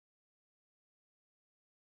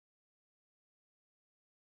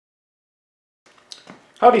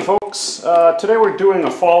Howdy folks, today we're doing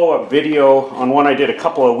a follow-up video on one I did a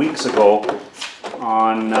couple of weeks ago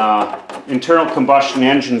on internal combustion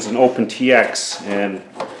engines and OpenTX and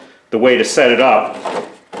the way to set it up.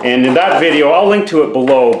 And in that video, I'll link to it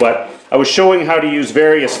below, but I was showing how to use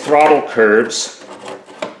various throttle curves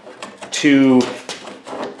to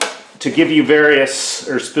give you various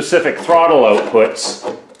or specific throttle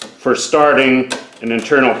outputs for starting an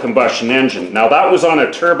internal combustion engine. Now that was on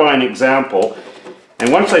a turbine example.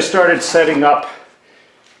 And once I started setting up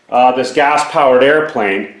this gas-powered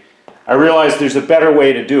airplane, I realized there's a better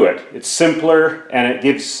way to do it. It's simpler and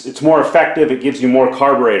it's more effective, it gives you more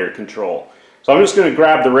carburetor control. So I'm just going to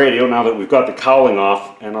grab the radio now that we've got the cowling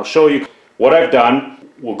off, and I'll show you what I've done.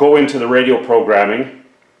 We'll go into the radio programming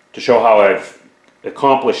to show how I've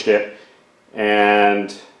accomplished it,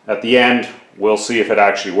 and at the end we'll see if it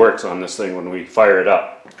actually works on this thing when we fire it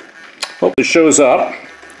up. Hope it shows up.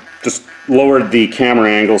 Just lowered the camera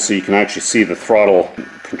angle so you can actually see the throttle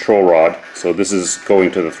control rod. So this is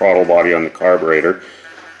going to the throttle body on the carburetor.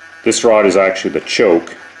 This rod is actually the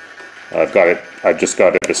choke. I've just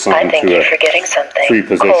got it assigned to a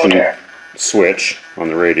 3-position switch on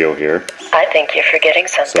the radio here. I think you're forgetting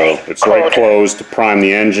something. So it's right closed to prime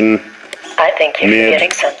the engine. I think you're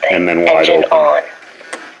forgetting something. And then wide engine open.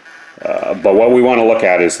 On. But what we want to look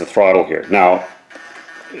at is the throttle here. Now,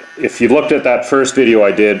 if you looked at that first video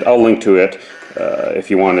I did, I'll link to it if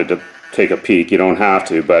you wanted to take a peek. You don't have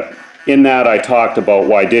to, but in that I talked about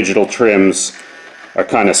why digital trims are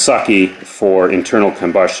kind of sucky for internal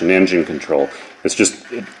combustion engine control. It's just,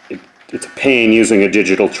 it's a pain using a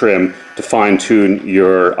digital trim to fine-tune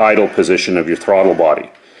your idle position of your throttle body.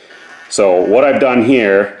 So what I've done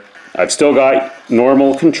here, I've still got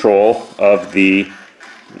normal control of the,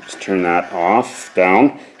 let's turn that off,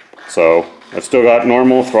 down. So I've still got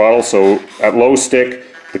normal throttle, so at low stick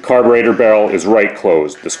the carburetor barrel is right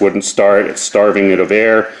closed. This wouldn't start, it's starving it of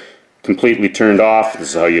air, completely turned off. This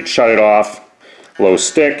is how you'd shut it off. Low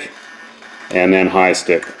stick, and then high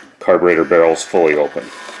stick, carburetor barrel is fully open.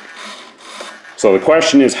 So the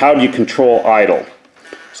question is, how do you control idle?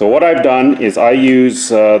 So what I've done is I use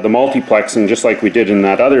the multiplexing just like we did in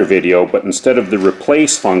that other video, but instead of the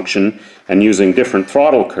replace function and using different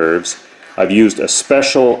throttle curves, I've used a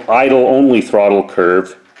special idle-only throttle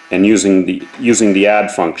curve and using the add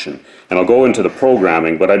function. And I'll go into the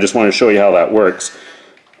programming, but I just want to show you how that works.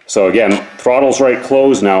 So again, throttle's right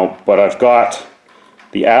closed now, but I've got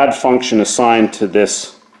the add function assigned to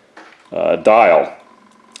this dial.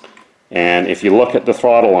 And if you look at the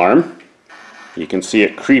throttle arm, you can see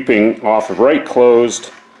it creeping off of right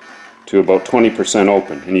closed to about 20%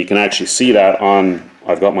 open. And you can actually see that on,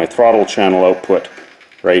 I've got my throttle channel output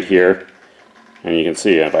right here. And you can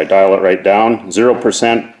see if I dial it right down,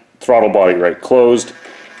 0% throttle body right closed,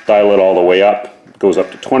 dial it all the way up, it goes up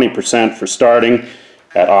to 20% for starting.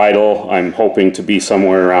 At idle, I'm hoping to be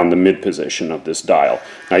somewhere around the mid position of this dial.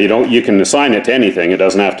 Now you can assign it to anything, it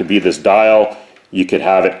doesn't have to be this dial. You could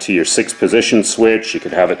have it to your 6-position switch, you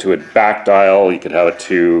could have it to a back dial, you could have it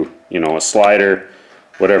to, you know, a slider,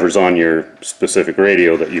 whatever's on your specific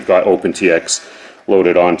radio that you've got OpenTX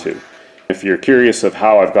loaded onto. If you're curious of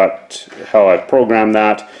how I've programmed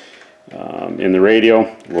that in the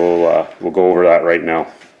radio, we'll go over that right now.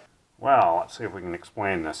 Well, let's see if we can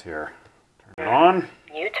explain this here. Turn it on.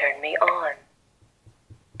 You turned me on.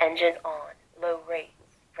 Engine on. Low rates.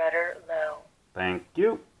 Rudder low. Thank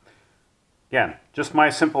you. Again, just my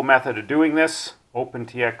simple method of doing this.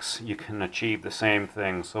 OpenTX, you can achieve the same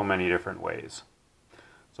thing so many different ways.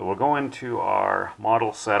 So we'll go into our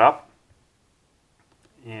model setup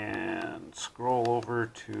and scroll over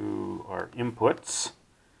to our inputs.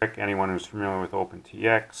 Anyone who's familiar with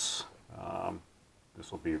OpenTX,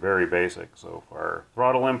 this will be very basic. So for our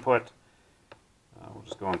throttle input, we'll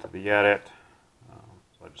just go into the edit.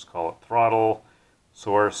 So I just call it throttle,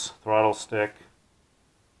 source, throttle stick,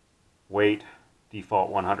 weight,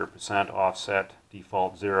 default 100%, offset,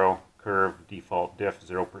 default 0, curve, default diff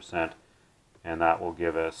 0%, and that will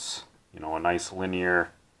give us, you know, a nice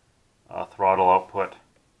linear throttle output.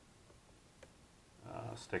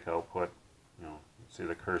 Stick output, you know, you see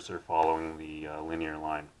the cursor following the linear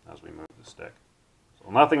line as we move the stick.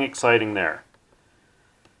 So nothing exciting there.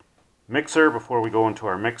 Mixer, before we go into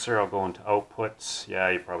our mixer, I'll go into outputs. Yeah,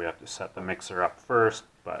 you probably have to set the mixer up first,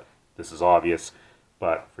 but this is obvious.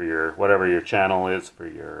 But for your, whatever your channel is, for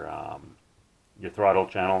your throttle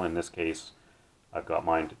channel, in this case, I've got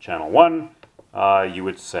mine to channel 1, you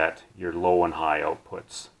would set your low and high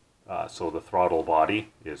outputs. So the throttle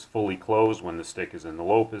body is fully closed when the stick is in the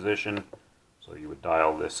low position. So you would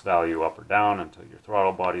dial this value up or down until your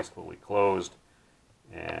throttle body is fully closed.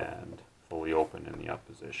 And fully open in the up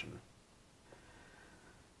position.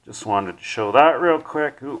 Just wanted to show that real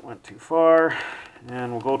quick. Ooh, went too far.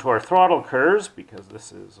 And we'll go to our throttle curves, because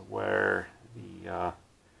this is where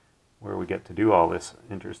we get to do all this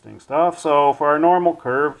interesting stuff. So for our normal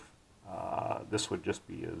curve, this would just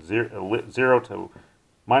be a 0 to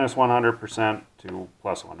minus 100% to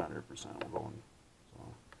plus 100%. We'll go in.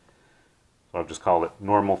 So I've just called it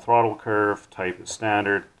normal throttle curve. Type is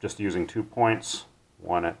standard, just using 2 points,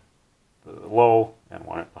 one at the low and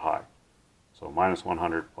one at the high. So minus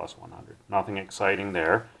 100 plus 100. Nothing exciting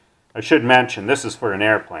there. I should mention this is for an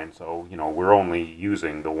airplane, so we're only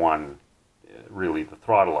using the one, really the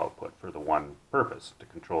throttle output for the one purpose, to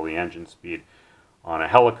control the engine speed. On a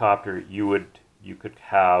helicopter, you could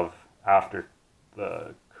have, after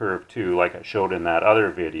the curve 2, like I showed in that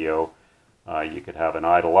other video, you could have an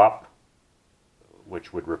idle up,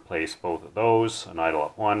 which would replace both of those, an idle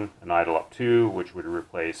up 1, an idle up 2, which would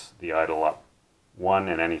replace the idle up 1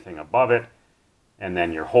 and anything above it, and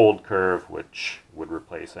then your hold curve, which would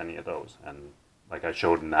replace any of those. And like I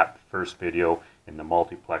showed in that first video, in the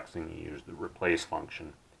multiplexing, you use the replace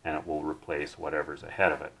function, and it will replace whatever's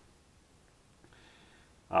ahead of it.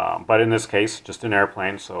 But in this case, just an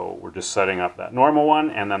airplane, so we're just setting up that normal one,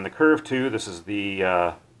 and then the curve 2, this is the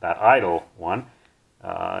that idle one.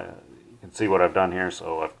 You can see what I've done here,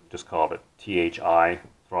 so I've just called it THI,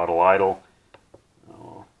 throttle idle.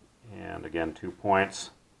 And again, 2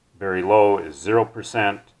 points. Very low is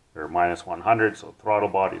 0% or minus 100, so throttle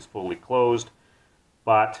body is fully closed.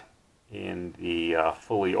 But in the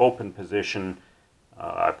fully open position,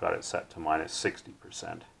 I've got it set to minus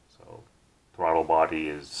 60%. So throttle body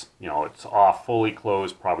is, it's off, fully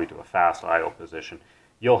closed, probably to a fast idle position.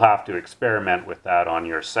 You'll have to experiment with that on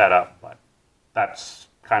your setup, but that's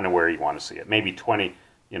kind of where you want to see it. Maybe 20,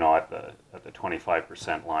 at the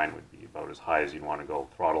 25% line would be about as high as you'd want to go.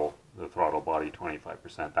 The throttle body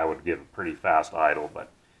 25%. That would give a pretty fast idle, but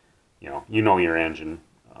you know your engine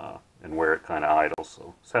and where it kind of idles,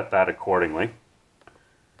 so set that accordingly.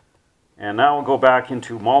 And now we'll go back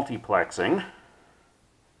into multiplexing.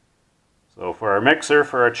 So for our mixer,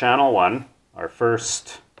 for our channel 1, our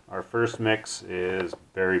first mix is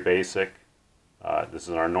very basic. This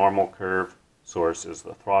is our normal curve. Source is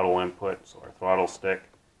the throttle input, so our throttle stick.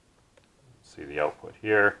 See the output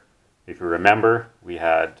here. If you remember, we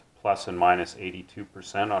had plus and minus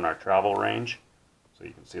 82% on our travel range. So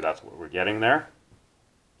you can see that's what we're getting there.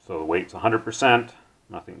 So the weight's 100%,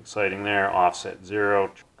 nothing exciting there. Offset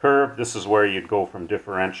 0. Curve, this is where you'd go from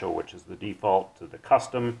differential, which is the default, to the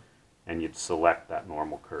custom, and you'd select that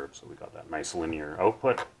normal curve. So we got that nice linear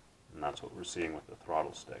output, and that's what we're seeing with the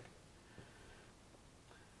throttle stick.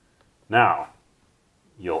 Now,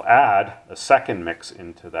 you'll add a second mix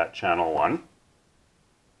into that channel 1.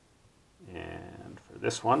 And for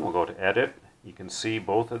this one, we'll go to Edit. You can see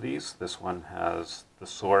both of these. This one has the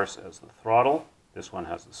source as the throttle. This one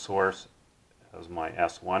has the source as my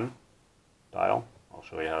S1 dial. I'll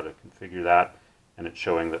show you how to configure that. And it's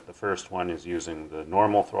showing that the first one is using the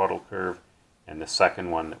normal throttle curve, and the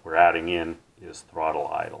second one that we're adding in is throttle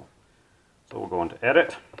idle. So we'll go into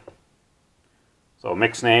Edit. So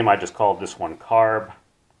mix name, I just called this one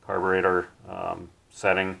Carburetor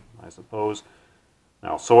setting, I suppose.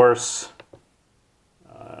 Now source,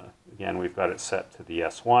 again, we've got it set to the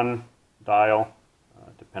S1 dial.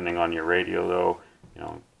 Depending on your radio, though,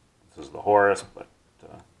 this is the Horus, but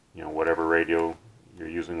whatever radio you're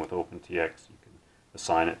using with OpenTX, you can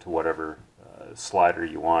assign it to whatever slider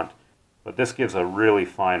you want. But this gives a really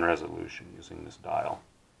fine resolution using this dial.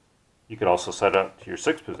 You could also set it up to your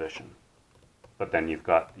 6th position, but then you've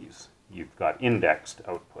got indexed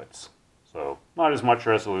outputs. So not as much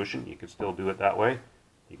resolution. You could still do it that way.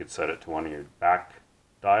 You could set it to one of your back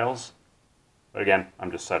dials. But again,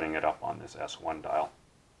 I'm just setting it up on this S1 dial.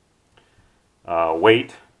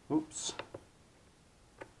 Weight,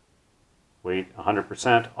 weight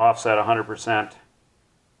 100%, offset 100%,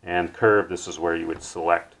 and curve, this is where you would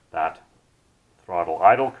select that throttle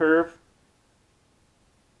idle curve.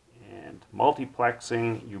 And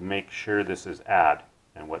multiplexing, you make sure this is add.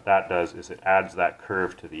 And what that does is it adds that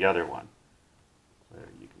curve to the other one. So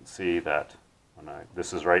you can see that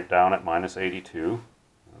this is right down at minus 82,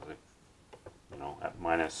 at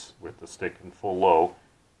minus with the stick in full low,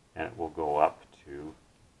 and it will go up to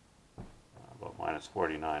about minus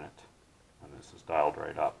 49 when this is dialed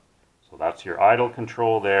right up. So that's your idle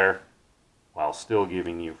control there, while still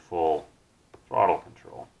giving you full throttle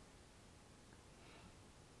control.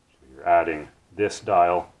 So you're adding this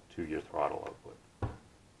dial to your throttle output.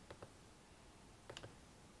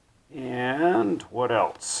 And what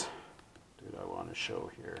else did I want to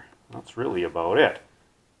show here? That's really about it.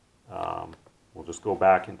 We'll just go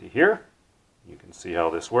back into here. You can see how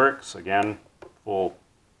this works. Again, full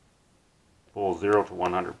 0 to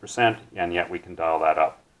 100%, and yet we can dial that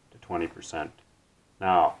up to 20%.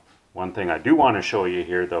 Now, one thing I do want to show you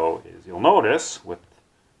here, though, is you'll notice with,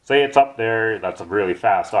 say it's up there, that's a really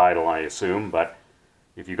fast idle, I assume, but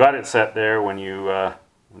if you got it set there when you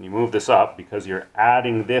move this up, because you're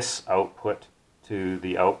adding this output to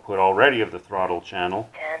the output already of the throttle channel,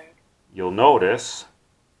 10, you'll notice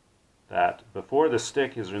that before the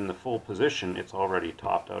stick is in the full position, it's already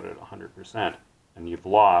topped out at 100%, and you've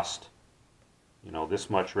lost, you know, this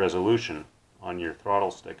much resolution on your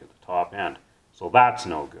throttle stick at the top end. So that's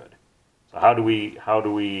no good. So how do we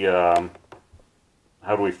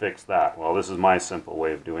fix that? Well, this is my simple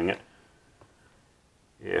way of doing it.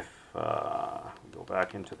 If we go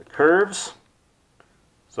back into the curves,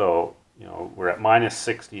 so you know we're at minus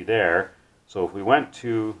 60 there. So if we went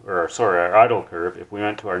to, or sorry, our idle curve, if we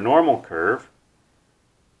went to our normal curve,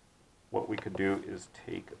 what we could do is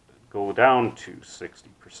go down to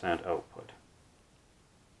 60% output.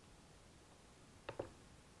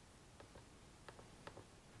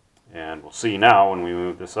 And we'll see now when we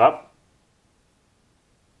move this up,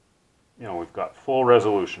 you know, we've got full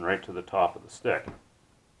resolution right to the top of the stick.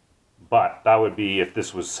 But that would be if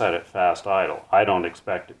this was set at fast idle. I don't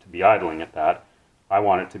expect it to be idling at that. I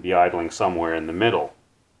want it to be idling somewhere in the middle.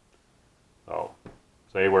 So,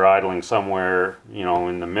 say we're idling somewhere, you know,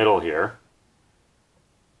 in the middle here.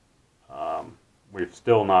 We've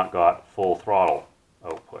still not got full throttle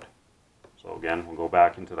output. So again, we'll go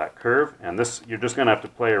back into that curve, and this, you're just going to have to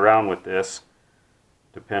play around with this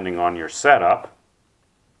depending on your setup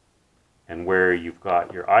and where you've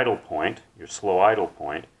got your idle point, your slow idle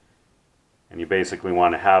point, and you basically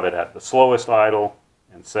want to have it at the slowest idle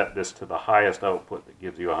and set this to the highest output that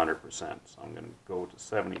gives you 100%. So I'm going to go to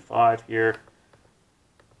 75 here.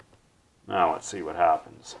 Now let's see what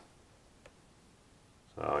happens.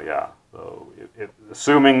 So yeah, so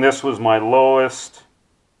assuming this was my lowest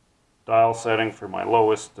dial setting for my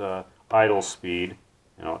lowest idle speed,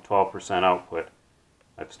 you know, 12% output,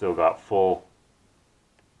 I've still got full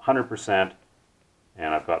 100%,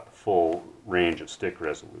 and I've got the full range of stick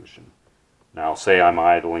resolution. Now say I'm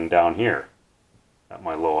idling down here at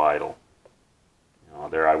my low idle. You know,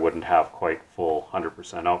 there I wouldn't have quite full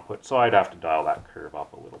 100% output, so I'd have to dial that curve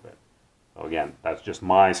up a little bit. So again, that's just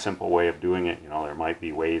my simple way of doing it. You know, there might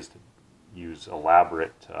be ways to use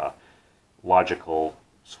elaborate logical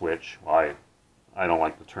switch. Well, I don't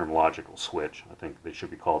like the term logical switch. I think they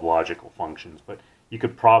should be called logical functions, but you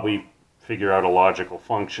could probably figure out a logical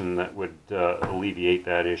function that would alleviate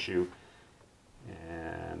that issue.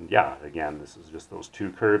 And yeah, again, this is just those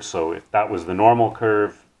two curves. So if that was the normal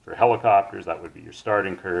curve for helicopters, that would be your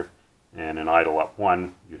starting curve, and an idle up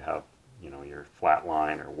 1, you'd have, you know, your flat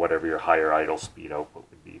line or whatever your higher idle speed output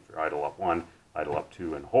would be for idle up 1, idle up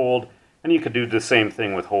 2, and hold. And you could do the same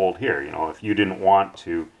thing with hold here. You know, if you didn't want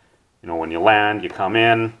to, you know, when you land, you come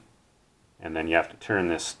in, and then you have to turn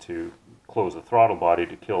this to close the throttle body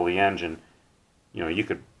to kill the engine. You know, you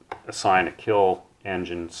could assign a kill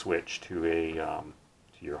engine switch to a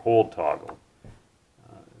to your hold toggle,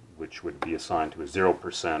 which would be assigned to a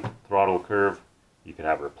 0% throttle curve. You could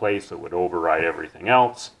have it replaced, so it would override everything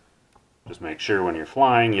else. Just make sure when you're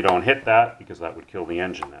flying you don't hit that, because that would kill the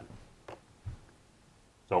engine then.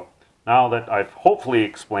 So now that I've hopefully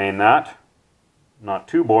explained that, not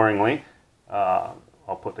too boringly,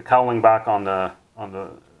 I'll put the cowling back on the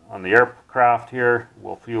aircraft here.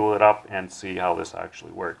 We'll fuel it up and see how this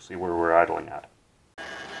actually works, see where we're idling at.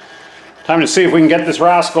 Time to see if we can get this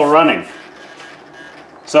rascal running.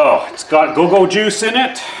 So it's got go-go juice in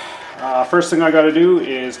it. First thing I got to do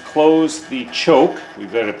is close the choke.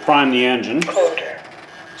 We've got to prime the engine.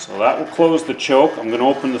 So that will close the choke. I'm going to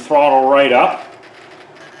open the throttle right up.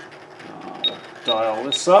 Dial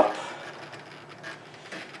this up.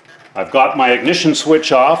 I've got my ignition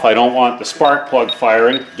switch off. I don't want the spark plug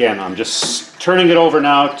firing. Again, I'm just turning it over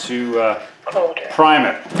now to prime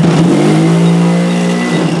it.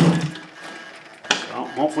 So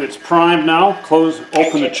hopefully it's primed now.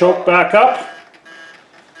 Open the choke back up.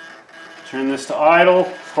 Turn this to idle,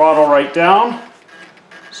 throttle right down.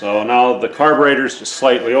 So now the carburetor is just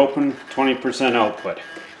slightly open, 20% output.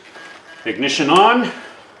 Ignition on.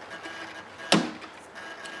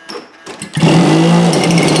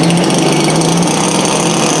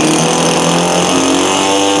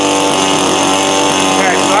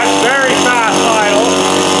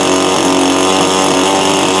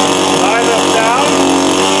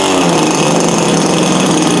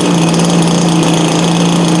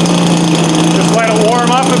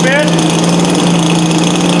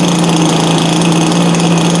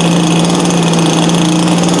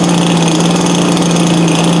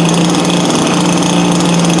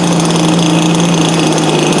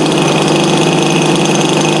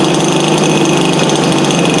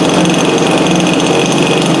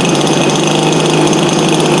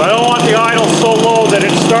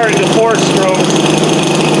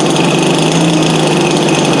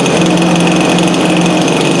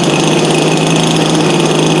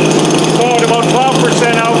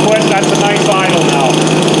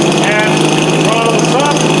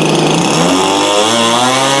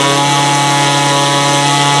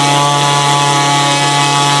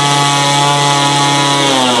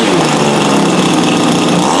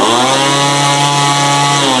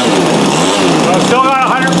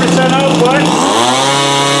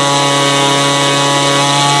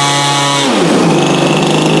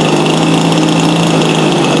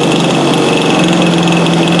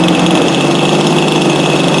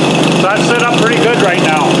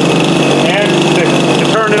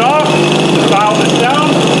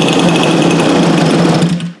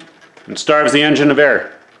 as the engine of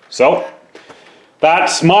air. So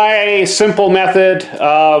that's my simple method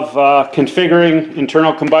of configuring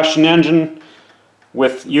internal combustion engine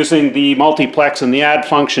with using the multiplex and the add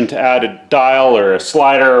function to add a dial or a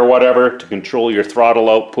slider or whatever to control your throttle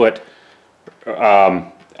output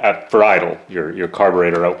for idle, your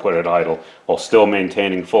carburetor output at idle, while still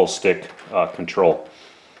maintaining full stick control.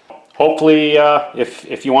 Hopefully,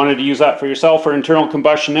 if you wanted to use that for yourself or internal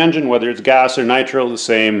combustion engine, whether it's gas or nitro, the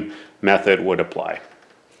same method would apply.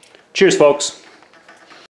 Cheers, folks.